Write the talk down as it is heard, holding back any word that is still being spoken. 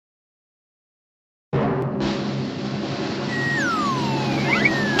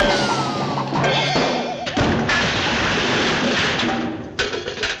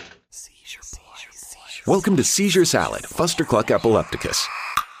Welcome to Seizure Salad, Fustercluck Epilepticus.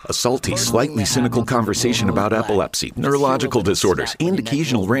 A salty, slightly cynical conversation about epilepsy, neurological disorders, and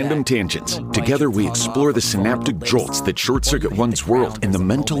occasional random tangents. Together we explore the synaptic jolts that short-circuit one's world and the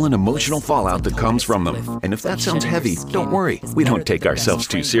mental and emotional fallout that comes from them. And if that sounds heavy, don't worry. We don't take ourselves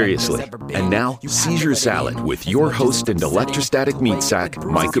too seriously. And now, Seizure Salad with your host and electrostatic meat sack,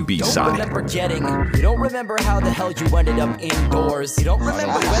 Micah B-Side. You don't remember how the hell you ended up indoors. You don't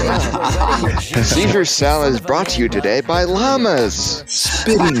remember Seizure Salad is brought to you today by llamas.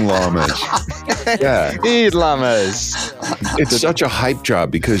 Spitting llamas. Yeah. Eat llamas. It's such a hype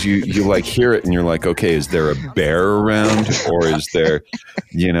job because you like hear it and you're like, okay, is there a bear around or is there,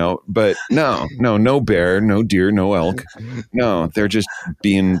 but no bear, no deer, no elk. No, they're just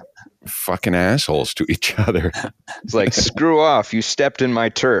being fucking assholes to each other. It's like, screw off. You stepped in my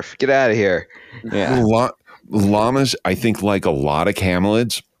turf. Get out of here. Yeah. Llamas, I think, like a lot of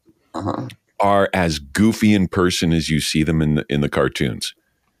camelids, are as goofy in person as you see them in the cartoons.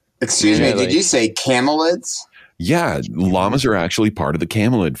 Excuse me, did you say camelids? Yeah, llamas are actually part of the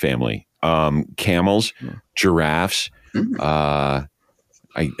camelid family. Camels, giraffes. There's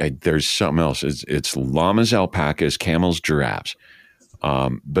something else. It's llamas, alpacas, camels, giraffes.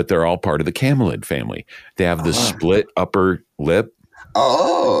 But they're all part of the camelid family. They have the split upper lip.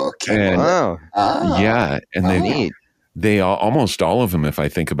 Oh, okay. Yeah, and they almost all of them, if I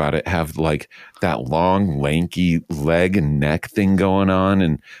think about it, have like that long, lanky leg and neck thing going on,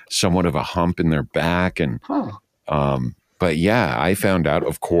 and somewhat of a hump in their back. And but yeah, I found out,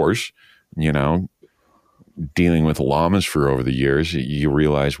 of course, dealing with llamas for over the years, you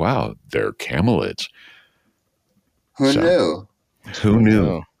realize, wow, they're camelids. Who knew? Who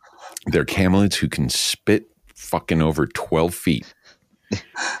knew? They're camelids who can spit fucking over 12 feet.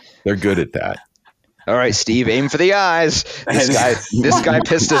 They're good at that. All right, Steve, aim for the eyes. This guy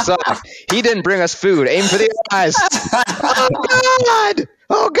pissed us off. He didn't bring us food. Aim for the eyes.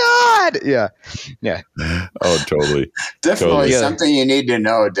 Oh God. Yeah. Oh, totally. Definitely something you need to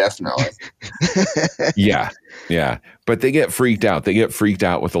know. Definitely. Yeah. But they get freaked out. They get freaked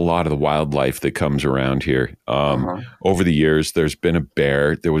out with a lot of the wildlife that comes around here. Over the years, there's been a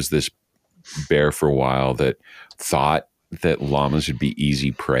bear. There was this bear for a while that thought that llamas would be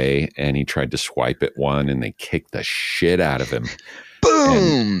easy prey, and he tried to swipe at one and they kicked the shit out of him.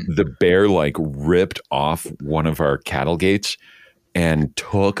 Boom! And the bear ripped off one of our cattle gates and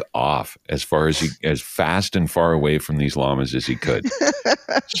took off as fast and far away from these llamas as he could.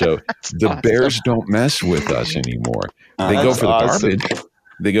 So the bears don't mess with us anymore. They go for the garbage.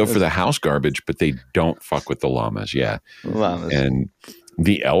 They go for the house garbage, but they don't fuck with the llamas. Yeah. Llamas. And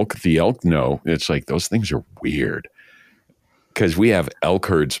the elk, no. It's like those things are weird. Because we have elk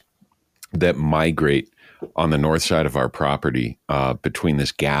herds that migrate on the north side of our property between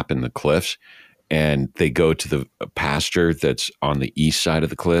this gap and the cliffs, and they go to the pasture that's on the east side of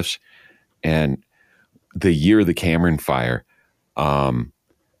the cliffs. And the year of the Cameron fire,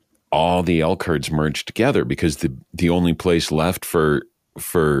 all the elk herds merged together because the only place left for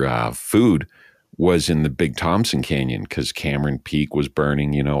food was in the Big Thompson Canyon because Cameron Peak was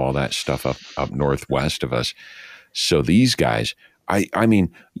burning, all that stuff up northwest of us. So these guys, I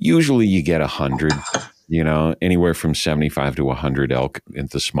mean, usually you get 100, anywhere from 75 to 100 elk in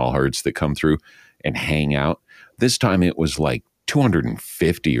the small herds that come through and hang out. This time it was like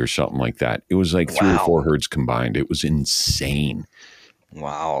 250 or something like that. It was like 3 or 4 herds combined. It was insane.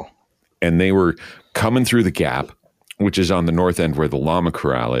 Wow. And they were coming through the gap, which is on the north end where the llama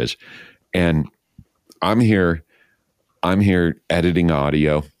corral is. And I'm here editing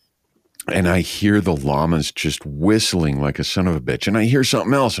audio. And I hear the llamas just whistling like a son of a bitch. And I hear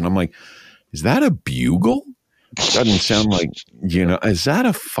something else. And I'm like, is that a bugle? Doesn't sound like, is that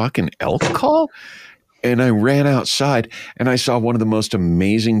a fucking elk call? And I ran outside and I saw one of the most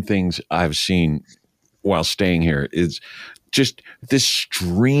amazing things I've seen while staying here is just this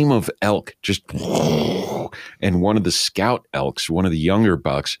stream of elk just, and one of the scout elks, one of the younger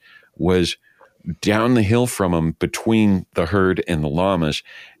bucks was down the hill from him between the herd and the llamas.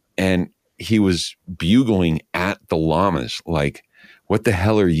 And he was bugling at the llamas like, what the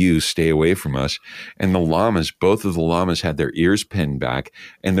hell are you? Stay away from us. And the llamas, both of the llamas had their ears pinned back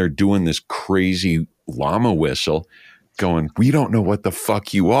and they're doing this crazy llama whistle going, we don't know what the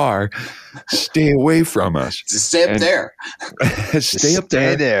fuck you are. Stay away from us. Just stay up there. Stay up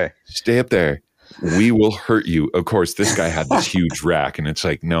there. Stay up there. We will hurt you. Of course, this guy had this huge rack, and it's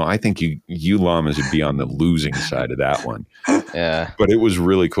like, no, I think you llamas would be on the losing side of that one. Yeah. But it was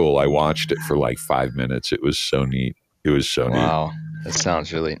really cool. I watched it for like 5 minutes. It was so neat. It was so neat. Wow. That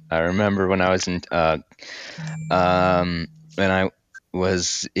sounds really, I remember when I was in, when I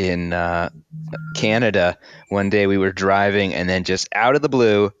was in Canada. One day we were driving, and then just out of the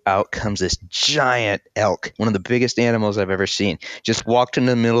blue, out comes this giant elk, one of the biggest animals I've ever seen. Just walked in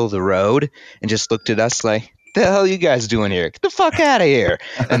the middle of the road and just looked at us like, the hell you guys doing here? Get the fuck out of here.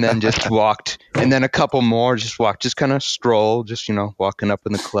 And then just walked, and then a couple more just walked, just kind of strolled, just, walking up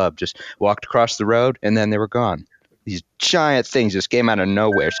in the club, just walked across the road, and then they were gone. These giant things just came out of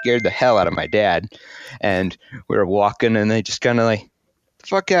nowhere, scared the hell out of my dad. And we were walking, and they just kind of like, the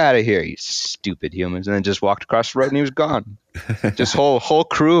fuck out of here, you stupid humans. And then just walked across the road, and he was gone. Just whole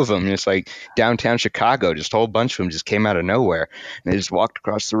crew of them, just like downtown Chicago, just a whole bunch of them just came out of nowhere. And they just walked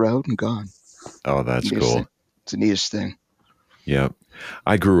across the road and gone. Oh, that's cool. It's the neatest thing. Yep.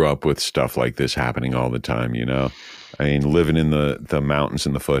 I grew up with stuff like this happening all the time, I mean, living in the mountains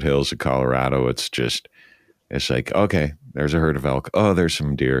and the foothills of Colorado, it's like, okay, there's a herd of elk. Oh, there's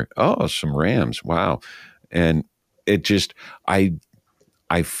some deer. Oh, some rams. Wow. And it just, I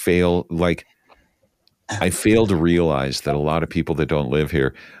fail to realize that a lot of people that don't live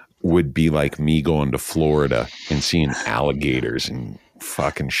here would be like me going to Florida and seeing alligators and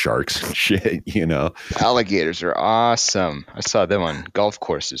fucking sharks and shit, Alligators are awesome. I saw them on golf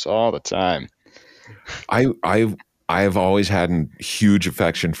courses all the time. I've always had a huge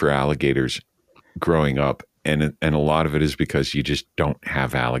affection for alligators growing up, and a lot of it is because you just don't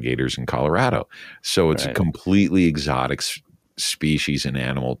have alligators in Colorado, so it's a completely exotic species and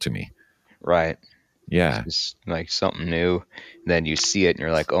animal to me. Right. Yeah. It's like something new. Then you see it and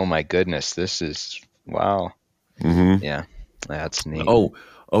you're like, oh my goodness, this is wow. Mm-hmm. Yeah. That's neat. Oh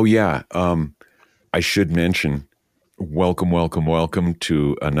yeah. I should mention, welcome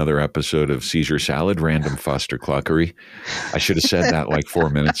to another episode of Caesar Salad, Random Fustercluckery. I should have said that like 4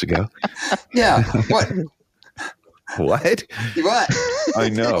 minutes ago. Yeah. What? What? What? I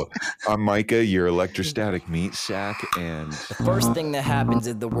know. I'm Micah, your electrostatic meat sack, and The first thing that happens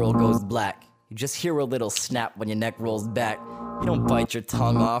is the world goes black. You just hear a little snap when your neck rolls back. You don't bite your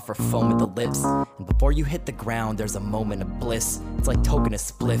tongue off or foam at the lips. And before you hit the ground, there's a moment of bliss. It's like toking a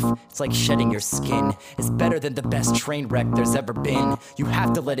spliff. It's like shedding your skin. It's better than the best train wreck there's ever been. You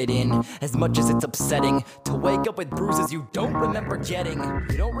have to let it in, as much as it's upsetting to wake up with bruises you don't remember getting.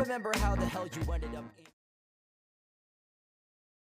 You don't remember how the hell you ended up in.